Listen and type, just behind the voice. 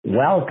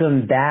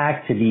Welcome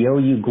back to the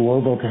OU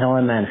Global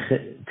Tehillim and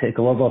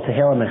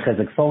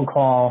Chizuk phone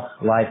call,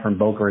 live from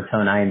Boca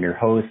Raton. I am your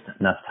host,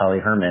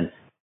 Naftali Herman.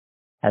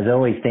 As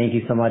always, thank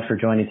you so much for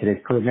joining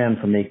today's program,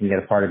 for making it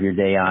a part of your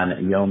day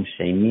on Yom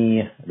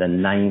Sheni, the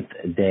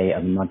 9th day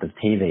of the month of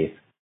Teves.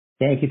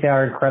 Thank you to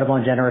our incredible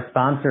and generous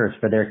sponsors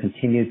for their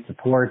continued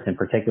support, in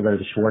particular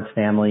the Schwartz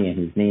family, and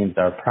whose names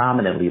are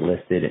prominently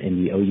listed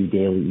in the OU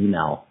Daily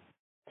email.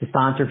 To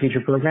sponsor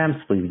future programs,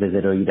 please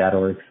visit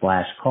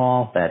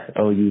ou.org/call. That's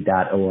ou.org/CALL.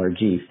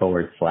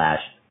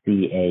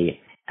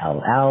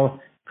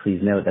 Please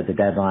note that the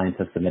deadline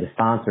to submit a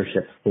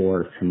sponsorship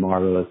for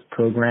tomorrow's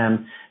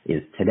program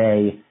is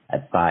today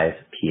at 5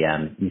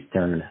 p.m.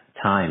 Eastern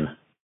Time.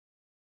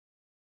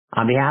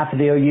 On behalf of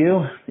the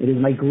OU, it is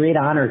my great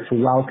honor to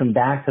welcome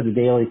back to the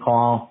Daily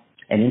Call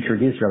and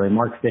introduce Rabbi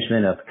Mark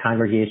Fishman of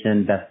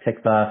Congregation Beth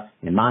Tikva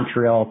in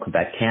Montreal,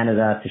 Quebec,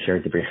 Canada, to share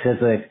Divrei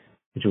Chizuk,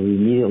 which will be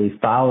immediately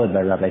followed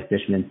by Rabbi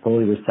Fishman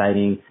fully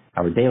reciting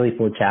our daily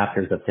 4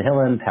 chapters of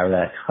Tehillim,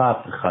 Parak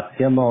Chaf, Chaf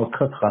Gimel,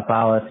 Kuf Chaf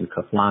Aleph, and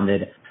Kuf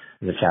Lamed,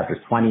 the chapters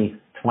 20,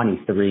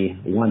 23,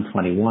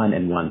 121,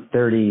 and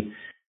 130.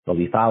 Will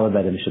be followed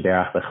by the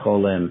Mishaberach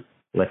B'cholim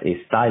with a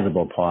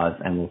sizable pause,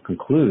 and we'll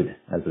conclude,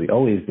 as we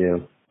always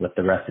do, with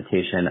the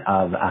recitation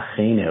of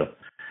Achenu.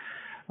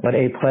 What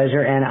a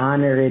pleasure and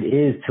honor it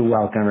is to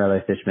welcome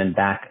Rabbi Fishman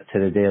back to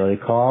the Daily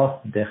Call.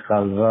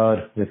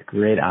 B'chavod, with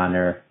great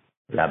honor,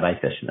 Rabbi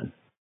Fishman.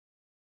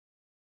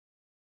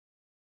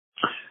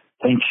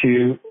 Thank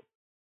you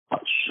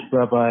much,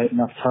 Rabbi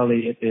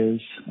Naftali. It is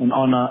an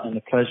honor and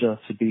a pleasure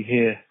to be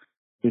here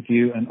with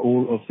you and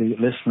all of the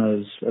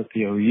listeners of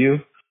the OU.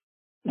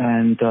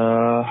 And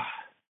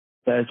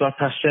Be'ezrat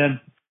Hashem,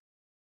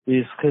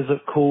 these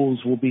Chizuk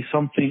calls will be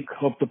something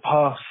of the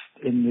past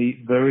in the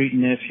very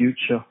near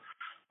future,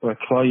 where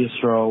Klal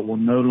Yisrael will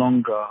no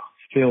longer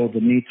feel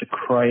the need to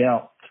cry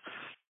out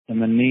and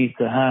the need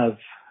to have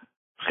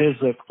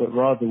Chizuk, but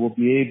rather will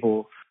be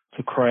able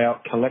to cry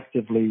out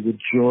collectively with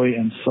joy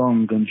and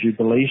song and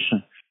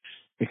jubilation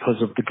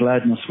because of the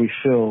gladness we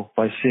feel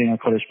by seeing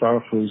HaKadosh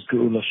Baruch Hu's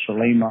Geula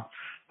Shalema,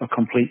 a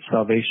complete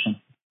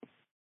salvation.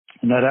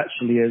 And that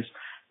actually is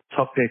the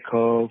topic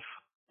of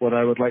what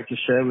I would like to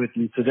share with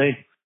you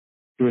today.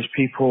 Jewish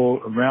people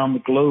around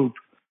the globe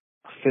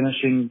are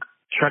finishing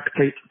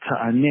Tractate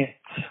Ta'anit,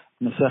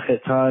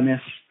 Masechet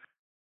Ta'anis.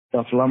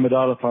 Daf Lamed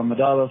Aleph Amud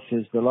Aleph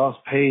is the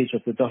last page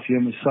of the Daf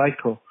Yomi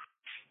cycle.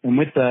 And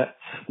with that,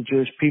 the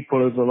Jewish people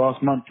over the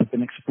last month have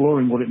been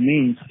exploring what it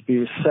means to be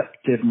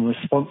receptive and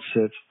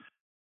responsive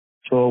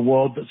to a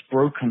world that's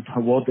broken, a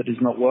world that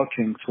is not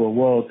working, to a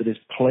world that is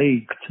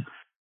plagued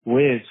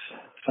with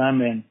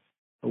famine,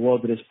 a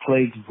world that is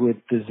plagued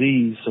with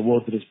disease, a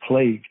world that is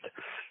plagued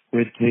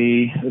with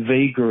the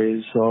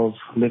vagaries of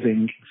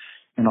living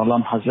in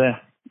Olam Hazeh,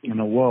 in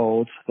a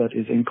world that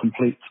is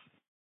incomplete.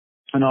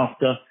 And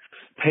after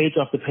page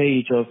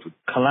of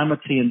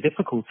calamity and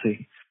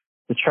difficulty,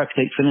 the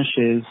tractate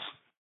finishes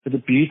with a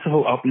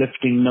beautiful,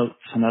 uplifting note.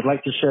 And I'd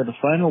like to share the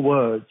final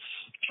words,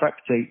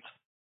 tractate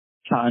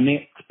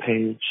Ta'anit,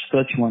 page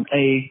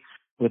 31a,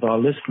 with our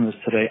listeners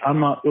today.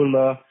 Amar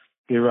Ula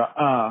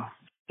Bira'ah,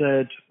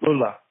 said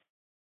Ula,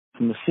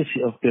 from the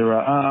city of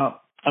Bira'ah,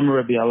 Amar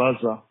Rabbi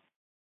Elazar,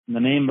 in the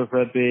name of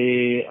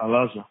Rabbi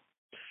Elazar.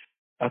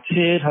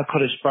 Atid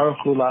HaKadosh Baruch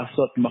Hu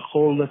la'asot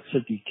machol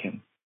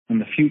le'tzadikim. In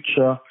the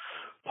future,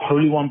 the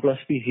Holy One,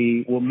 blessed be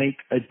He, will make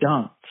a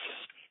dance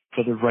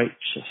for the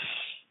righteous,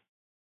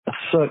 a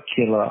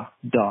circular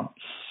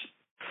dance.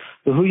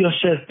 V'hu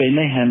yoshev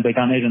beinehem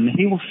began Eden, and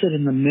He will sit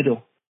in the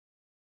middle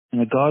in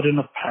the garden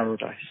of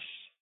paradise.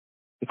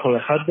 V'kol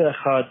echad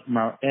ve'echad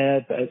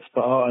mar'eh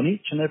be'etzba'ah, and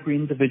each and every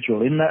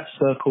individual in that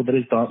circle that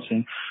is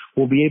dancing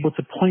will be able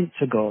to point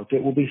to God.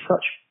 It will be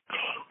such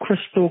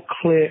crystal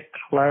clear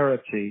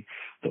clarity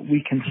that we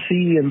can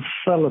see and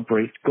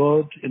celebrate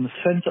God in the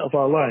center of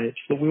our lives,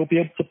 that we will be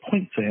able to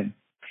point to Him.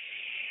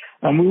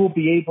 And we will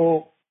be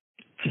able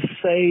to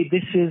say,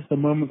 this is the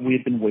moment we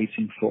have been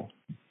waiting for.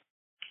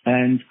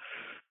 And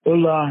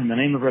Ullah, in the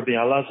name of Rabbi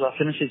Elazar,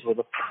 finishes with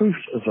a proof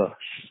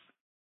verse.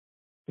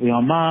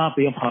 V'yamah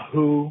b'yom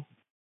hahu,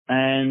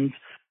 and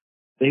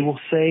they will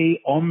say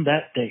on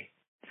that day,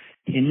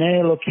 Hinei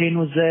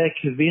Elokeinu zeh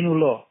kivinu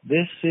lo.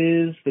 This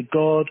is the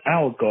God,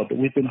 our God, that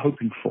we've been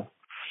hoping for.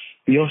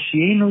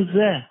 V'yoshienu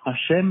zeh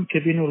Hashem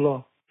kivinu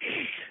lo.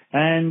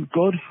 And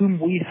God whom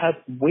we have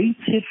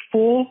waited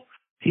for,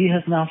 He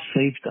has now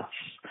saved us.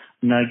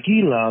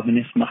 Nagila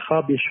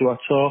v'nismacha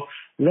b'yeshuato.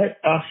 Let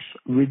us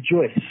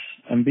rejoice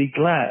and be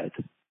glad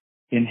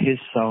in His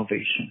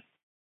salvation.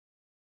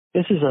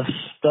 This is a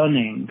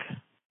stunning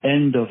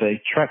end of a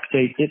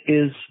tractate. It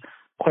is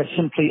quite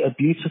simply a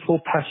beautiful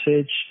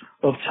passage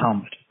of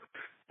Talmud.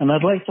 And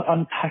I'd like to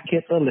unpack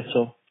it a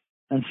little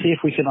and see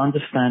if we can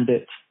understand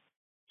it,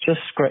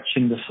 just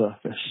scratching the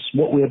surface.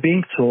 What we are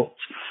being taught,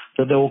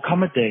 that there will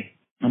come a day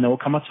and there will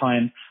come a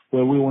time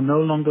where we will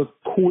no longer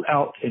call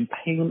out in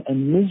pain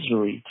and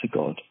misery to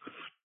God,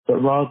 but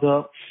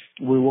rather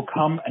we will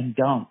come and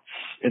dance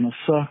in a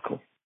circle,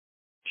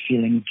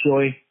 feeling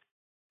joy,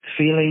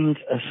 feeling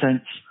a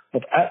sense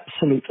of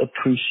absolute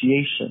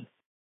appreciation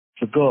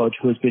for God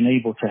who has been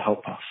able to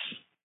help us.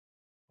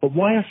 But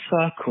why a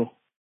circle?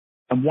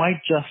 And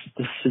why just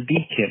the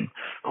Siddiqim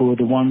who are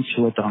the ones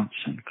who are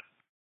dancing?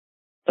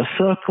 A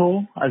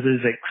circle, as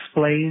is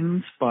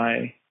explained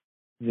by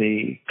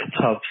the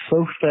Ketav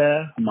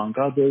Sofer, among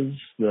others,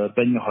 the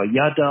Ben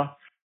Yehoyada,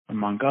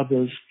 among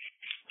others,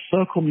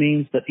 circle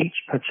means that each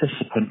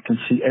participant can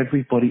see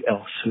everybody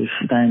else who is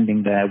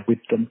standing there with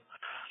them.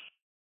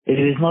 It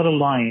is not a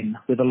line.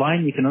 With a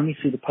line, you can only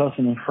see the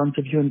person in front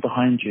of you and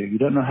behind you. You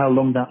don't know how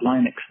long that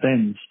line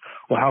extends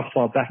or how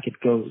far back it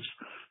goes.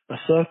 A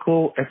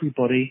circle,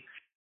 everybody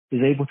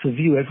is able to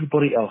view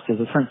everybody else. There's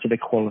a sense of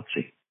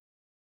equality.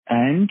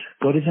 And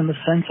God is in the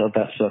center of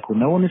that circle.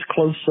 No one is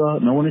closer,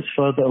 no one is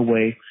further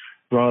away.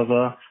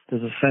 Rather,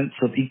 there's a sense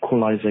of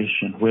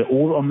equalization. We're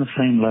all on the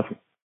same level.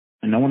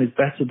 And no one is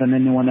better than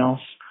anyone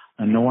else,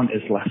 and no one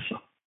is lesser.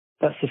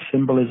 That's the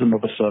symbolism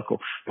of a circle.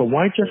 But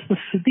why just the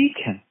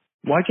Siddiqim?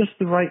 Why just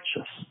the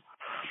righteous?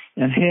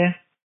 And here,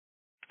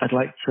 I'd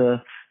like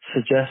to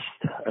suggest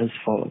as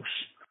follows,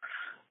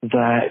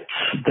 that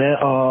there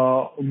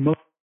are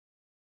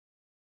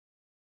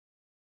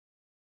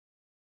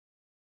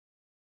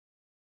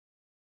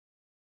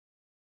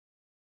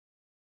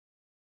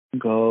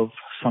of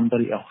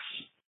somebody else.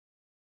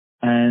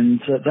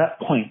 And at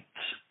that point,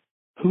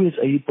 who is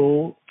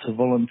able to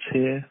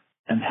volunteer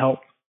and help?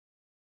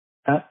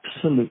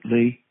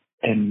 Absolutely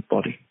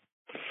anybody.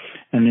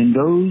 And in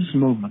those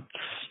moments,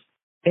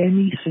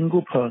 any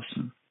single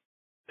person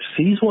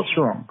sees what's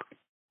wrong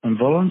and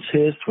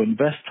volunteers to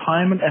invest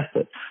time and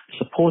effort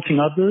supporting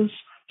others,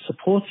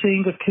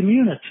 supporting a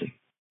community,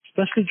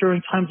 especially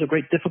during times of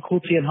great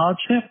difficulty and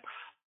hardship,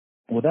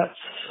 well,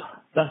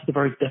 that's the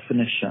very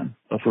definition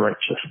of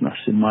righteousness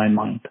in my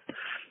mind.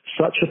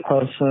 Such a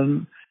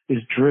person is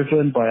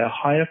driven by a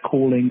higher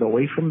calling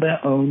away from their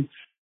own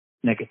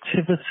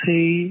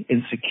negativity,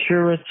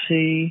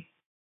 insecurity,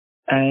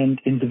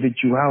 and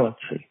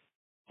individuality,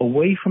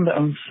 away from their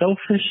own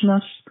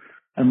selfishness,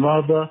 and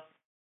rather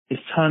is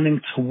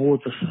turning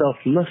towards the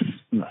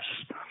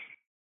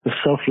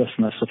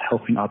selflessness of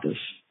helping others.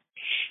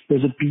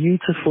 There's a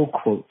beautiful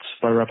quote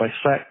by Rabbi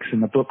Sachs in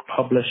the book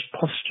published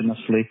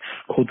posthumously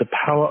called The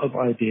Power of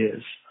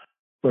Ideas,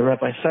 where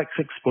Rabbi Sachs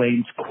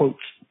explains, quote,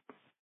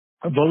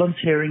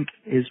 volunteering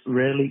is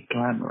rarely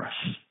glamorous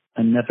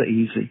and never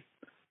easy,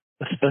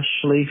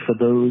 especially for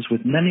those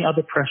with many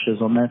other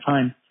pressures on their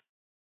time.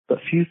 But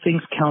few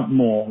things count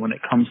more when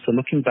it comes to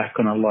looking back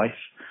on a life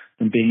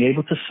than being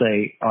able to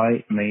say,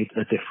 I made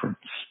a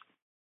difference.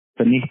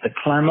 Beneath the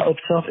clamor of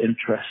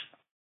self-interest,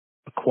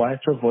 a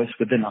quieter voice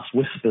within us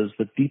whispers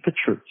the deeper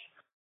truth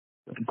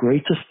that the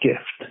greatest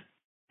gift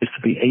is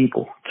to be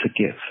able to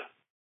give.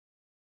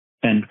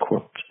 End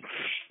quote.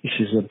 This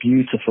is a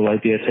beautiful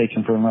idea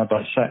taken from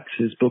Rabbi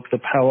Sachs' book, The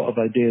Power of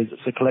Ideas.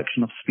 It's a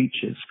collection of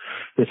speeches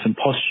written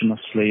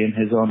posthumously in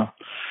his honor.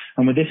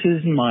 And with this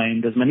in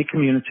mind, as many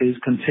communities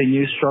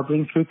continue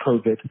struggling through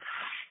COVID,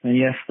 and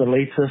yes, the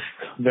latest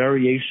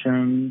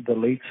variation, the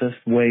latest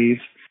wave,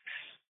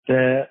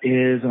 there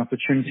is an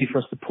opportunity for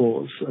us to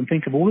pause and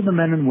think of all of the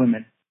men and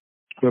women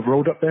who have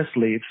rolled up their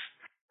sleeves,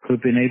 who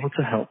have been able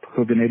to help,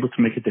 who have been able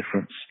to make a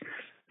difference,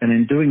 and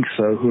in doing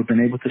so, who have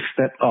been able to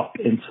step up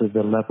into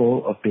the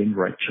level of being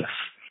righteous.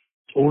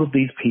 All of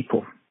these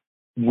people,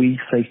 we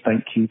say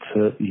thank you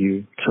to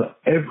you, to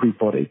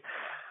everybody.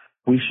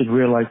 We should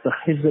realize the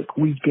chizuk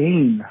we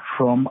gain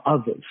from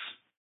others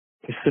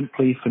is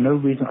simply for no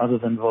reason other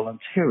than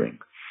volunteering,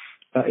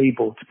 are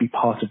able to be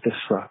part of this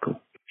circle.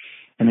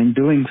 And in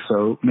doing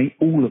so, may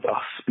all of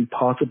us be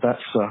part of that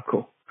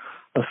circle.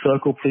 A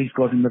circle, please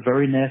God, in the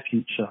very near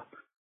future,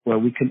 where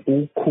we can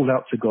all call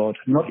out to God,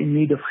 not in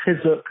need of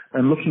chizuk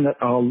and looking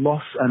at our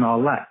loss and our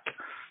lack,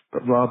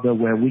 but rather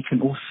where we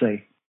can all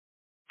say,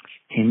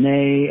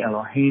 Hinei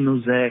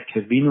Eloheinu zeh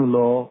kevinu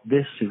lo,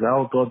 this is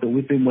our God that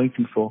we've been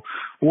waiting for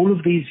all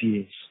of these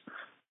years.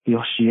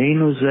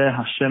 Yoshienu zeh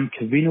Hashem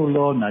kevinu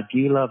lo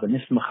nagila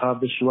v'nismacha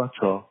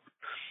b'shuato.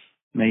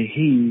 May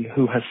He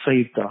who has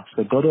saved us,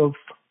 the God of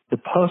the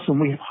person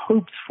we have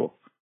hoped for,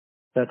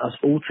 let us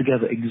all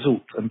together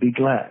exult and be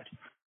glad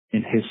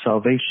in His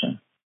salvation.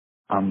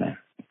 Amen.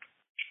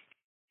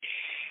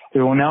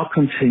 We will now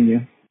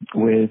continue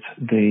with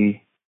the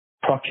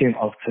prakim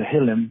of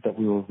Tehillim that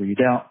we will read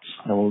out.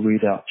 I will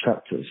read out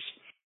chapters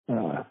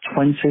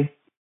 20,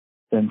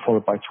 then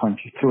followed by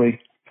 23,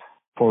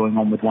 following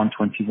on with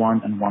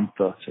 121 and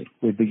 130.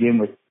 We begin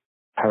with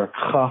Parak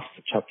Chaf,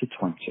 chapter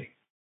 20.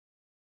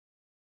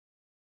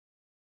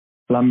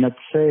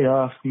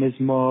 למנצח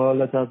מזמור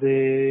לדוד,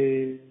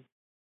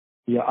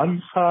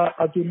 יענך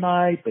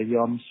אדוני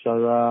ביום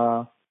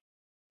שרה,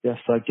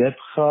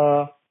 ישגבך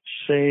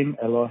שם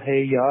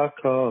אלוהי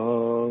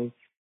יעקב,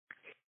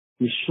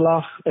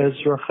 ישלח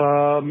עזרך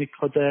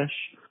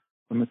מקודש,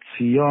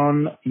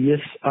 ומציון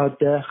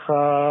יסעדך,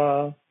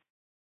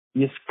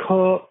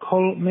 יזכור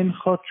כל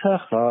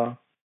מנחותיך,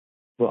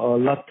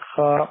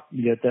 ועולתך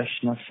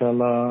ידש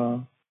נסלה,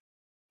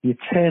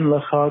 ייתן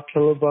לך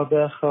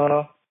כלבביך,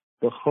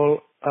 בכל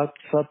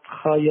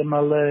עצתך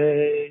ימלא,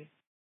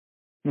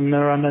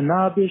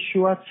 Neranana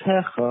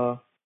b'shuatecha,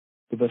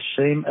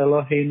 v'shem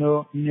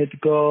Eloheinu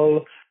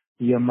nidgol,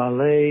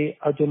 Yamalei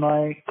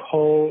Adonai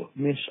kol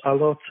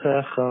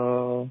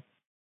mish'alotecha.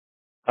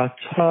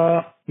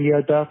 Ata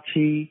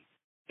yadati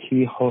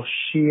ki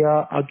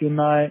Hoshia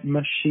Adonai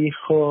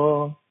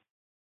Mashicho,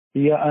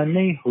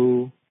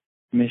 Ya'anehu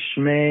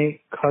mishmei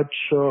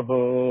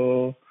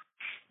kadsho,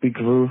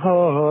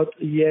 b'gvuhot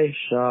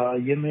yesha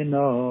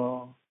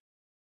yemino.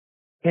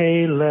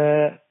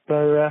 Eile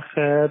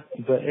berecheb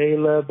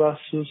ve'eile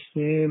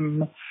basusim,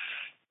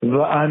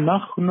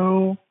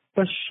 ve'anachnu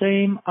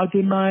b'shem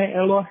Adonai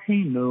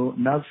Eloheinu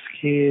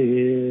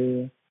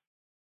nazkir.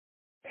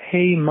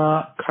 Heima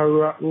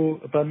kara'u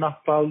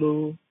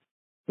v'nafalu,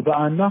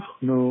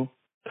 ve'anachnu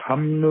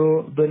kamnu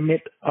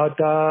v'nit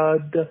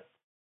adad.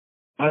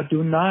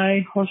 Adonai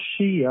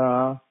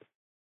Hoshia,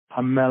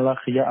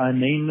 Hamelach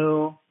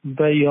Ya'anenu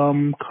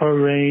V'yom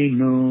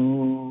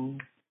Koreinu.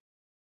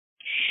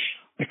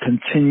 I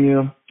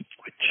continue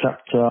with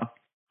chapter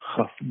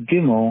Chaf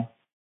Gimel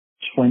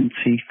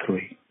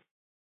 23.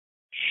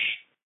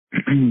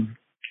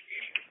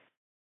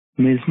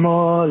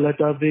 Mizmor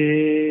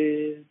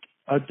LaDavid,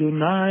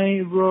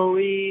 Adonai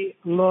Roi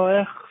Lo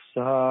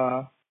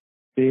Echsa,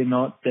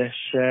 Benot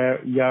Desher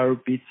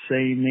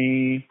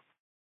Yarbitzeni,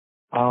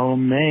 Al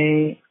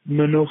Mei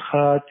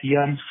Menuchat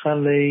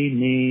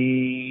Yanchaleni.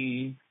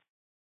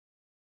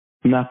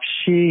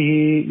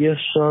 Nafshi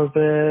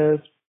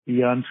Yeshovet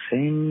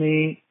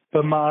Yancheni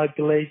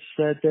B'ma'aglei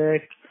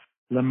Tzedek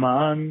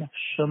Leman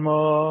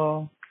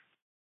Shemo.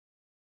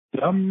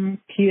 Gam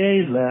ki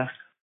elech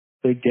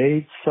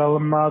b'geit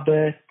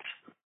salmavet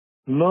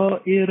lo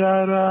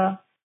irara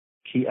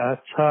ki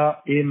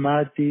ata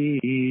imadi.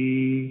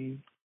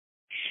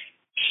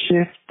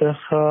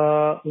 Shiftecha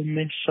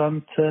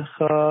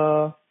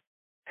u'mishantecha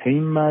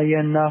hema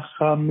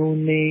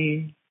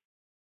yanachamuni.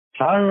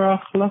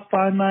 Tarach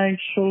lefanai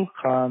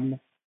shulchan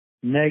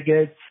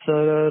neged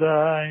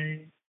sararai.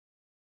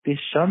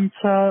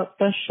 Bishanta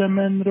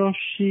b'shemen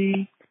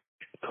roshi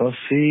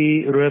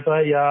kosi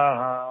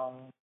revaya.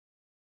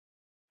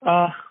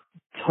 Ach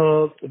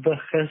tov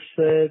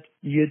v'chesed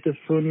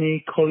yidefuni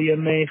kol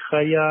yemei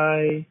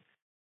chayai.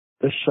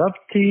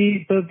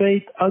 V'shavti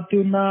b'beit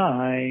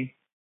Adonai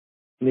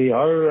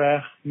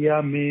li'arech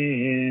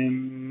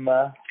yamim.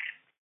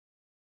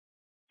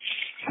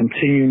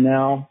 Continue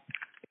now.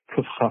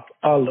 Kuf Chaf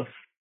Aleph,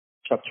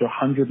 chapter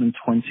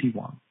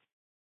 121.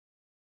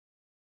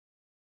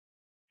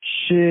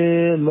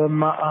 Shir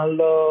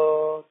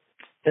lema'alot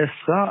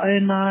esa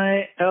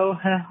einai el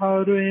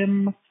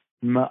heharim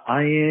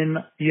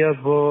ma'ayin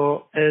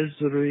yavo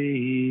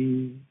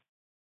Ezri.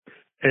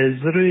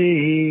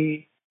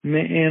 Ezri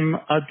me'im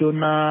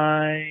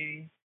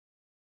Adonai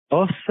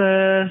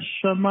ose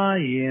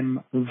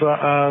shamayim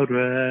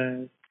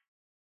va'aret.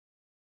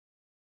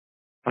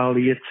 Al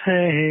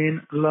yetein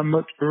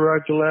lamut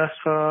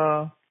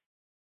raglecha,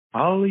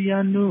 al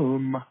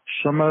yanum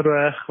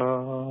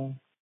shomarecha.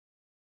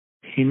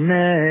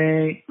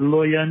 Hine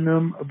lo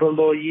yanum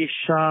v'lo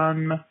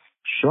yishan,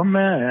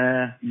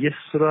 shomeh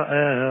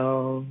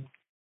Yisrael.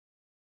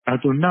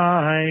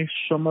 Adonai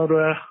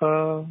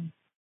shomarecha,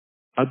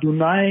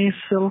 Adonai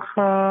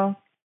silcha,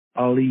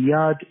 al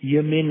yad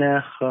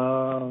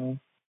yeminecha.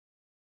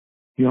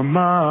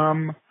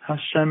 Yomam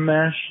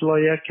hashemesh lo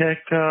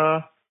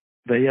yakeka,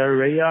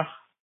 Ve'yareach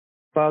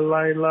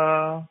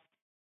balayla.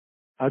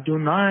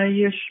 Adonai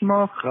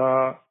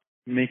yishmocha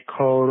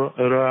mikol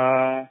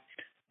ra,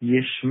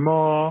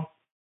 yishmo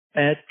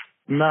et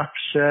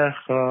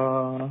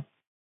nafshecha.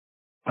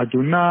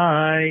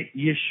 Adonai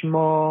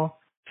yishmo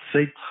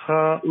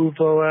seitcha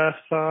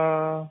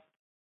uvoecha,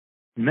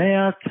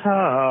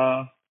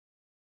 me'ata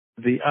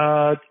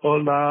v'ad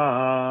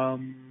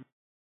olam.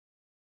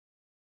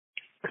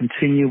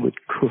 Continue with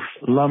Kuf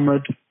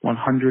Lamed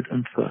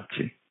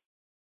 130.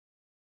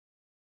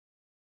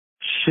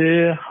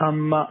 Shir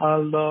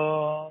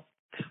hama'alot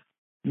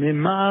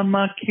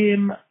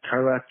mima'amakim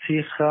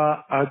karaticha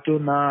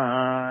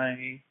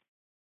Adonai.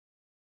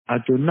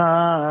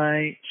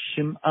 Adonai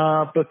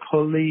shim'a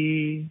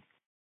b'koli,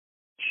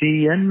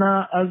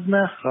 tiyena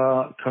aznecha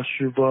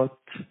kashuvot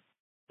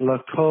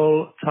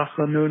lakol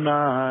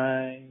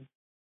tachanunai.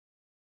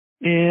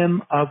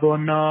 Im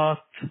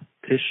avonot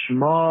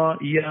tishma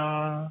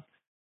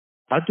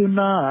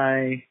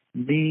Adonai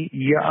li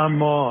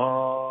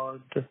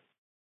ya'amod.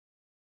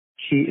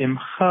 Ki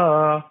imcha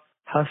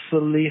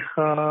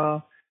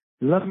hasalicha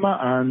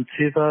lama'an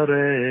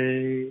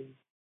tivarei.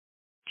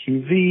 Ki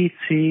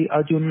viti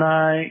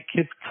Adonai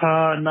kivta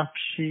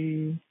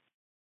nafshi,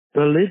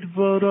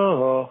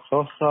 belidvoro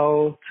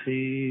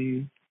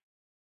chochalti.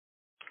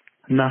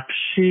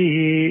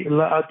 Nafshi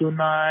la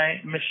Adonai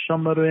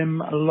mishomerim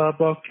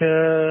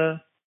laboker,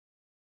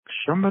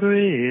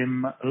 shomerim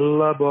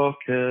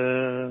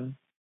laboker.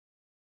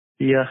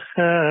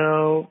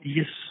 Yachel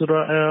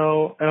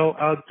Yisrael el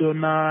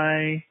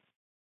Adonai,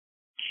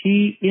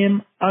 ki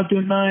im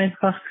Adonai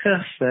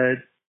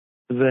hachesed,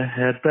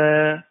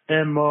 vehebe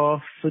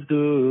emo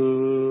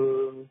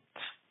fedut.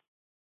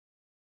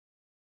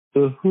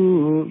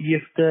 Uhu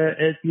yifte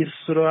et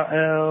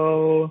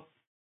Yisrael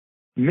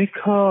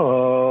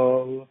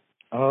mikol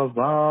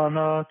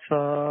avanatav.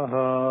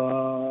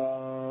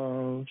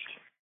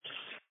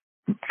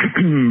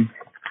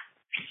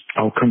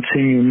 I'll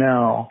continue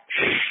now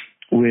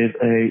with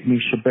a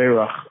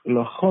Mishaberach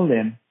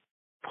Lacholim,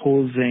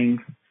 pausing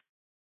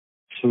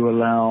to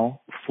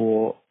allow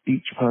for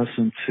each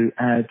person to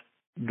add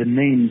the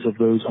names of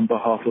those on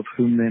behalf of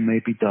whom they may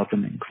be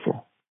davening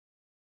for.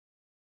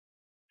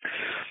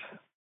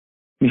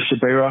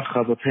 Mishaberach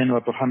Rabbeinu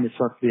Abraham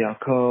Yitzchak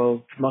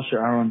Yaakov, Moshe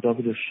Aaron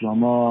David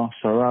Shlomo,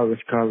 Sarah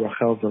Rivka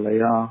Rachel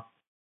Leah,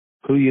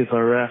 Hu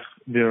Yivarech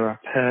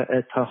V'Yirapeh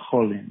Et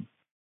HaCholim.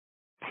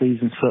 Please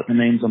insert the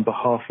names on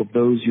behalf of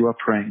those you are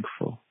praying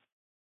for.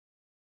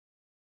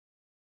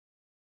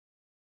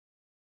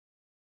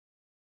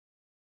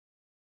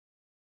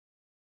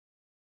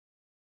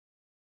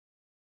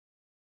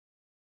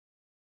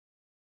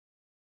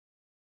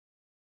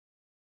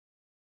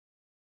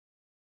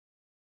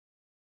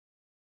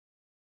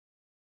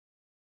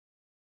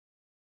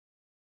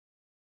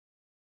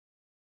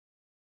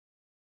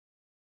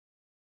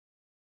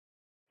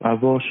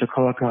 Avo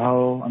Shekol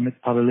HaKahal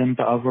HaMitpalelim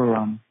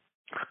Ba'avoram,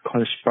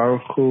 Kodesh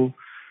Baruch Hu,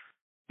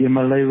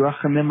 Yimalei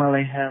Rachamim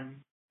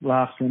Aleihem,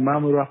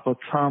 La'achlimam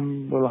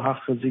Urachotam,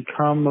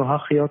 V'lahachazikam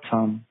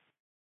V'lahachiotam,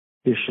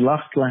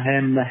 Yishlach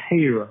Lahem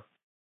Nehira,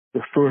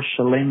 Refer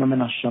Shalema Min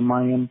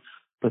HaShamayim,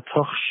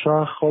 B'toch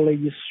Shah Chole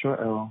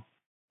Yisrael,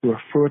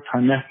 Refer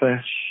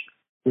Tanefesh,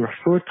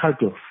 Refer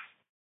Taguf,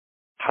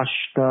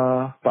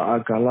 Hashta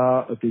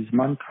Ba'agala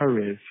Abizman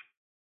Karev,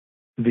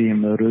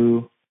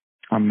 V'yimeru,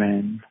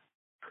 Amen.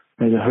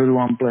 May the Holy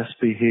One, blessed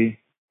be He,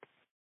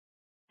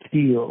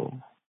 heal,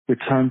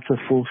 return to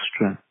full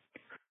strength,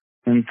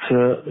 and to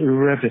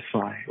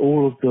revivify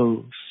all of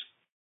those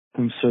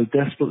who so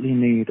desperately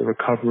need a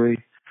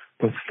recovery,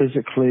 both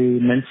physically,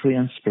 mentally,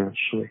 and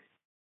spiritually,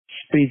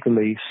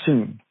 speedily,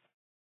 soon.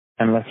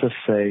 And let us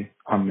say,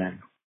 Amen.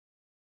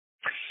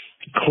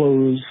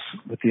 Close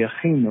with the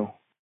Achinu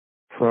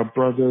for our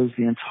brothers,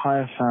 the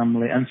entire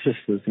family, and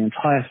sisters, the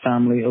entire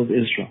family of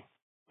Israel,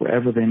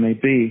 wherever they may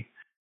be,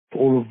 for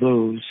all of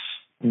those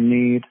who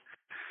need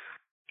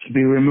to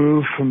be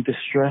removed from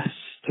distress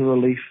to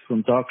relief,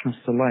 from darkness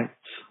to light,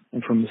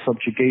 and from the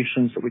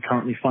subjugations that we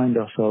currently find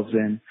ourselves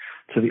in,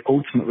 to the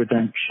ultimate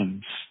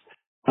redemptions.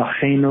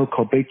 Achenu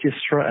kol beit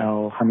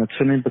Yisrael,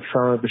 hanatunim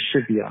b'tzara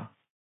b'shivya,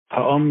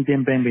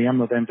 ha'omdim ben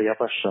b'yam v'ben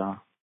b'yabasha,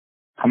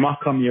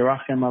 hamakam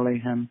yirachem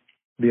aleihem,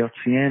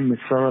 v'yotziem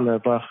mitzara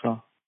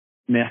le'avacha,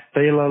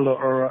 me'afela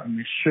le'ora,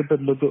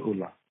 me'shubed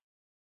le'geula,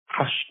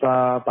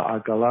 hashta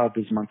ba'agala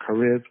b'zman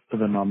karev,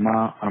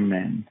 v'nama,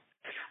 amen.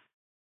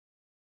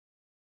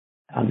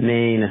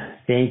 Amen.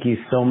 Thank you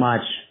so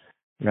much,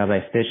 Rabbi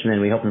Fishman.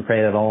 We hope and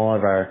pray that all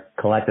of our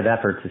collective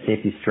efforts to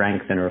safety,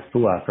 strength, and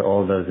refuah for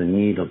all of those in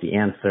need will be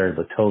answered,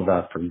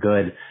 l'tova, for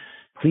good.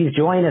 Please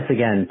join us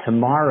again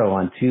tomorrow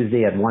on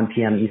Tuesday at 1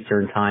 p.m.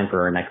 Eastern Time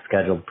for our next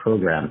scheduled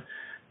program.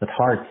 With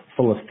hearts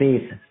full of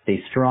faith,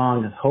 stay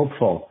strong,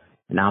 hopeful,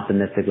 and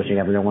optimistic, wishing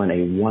everyone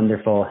a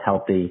wonderful,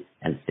 healthy,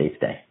 and safe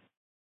day.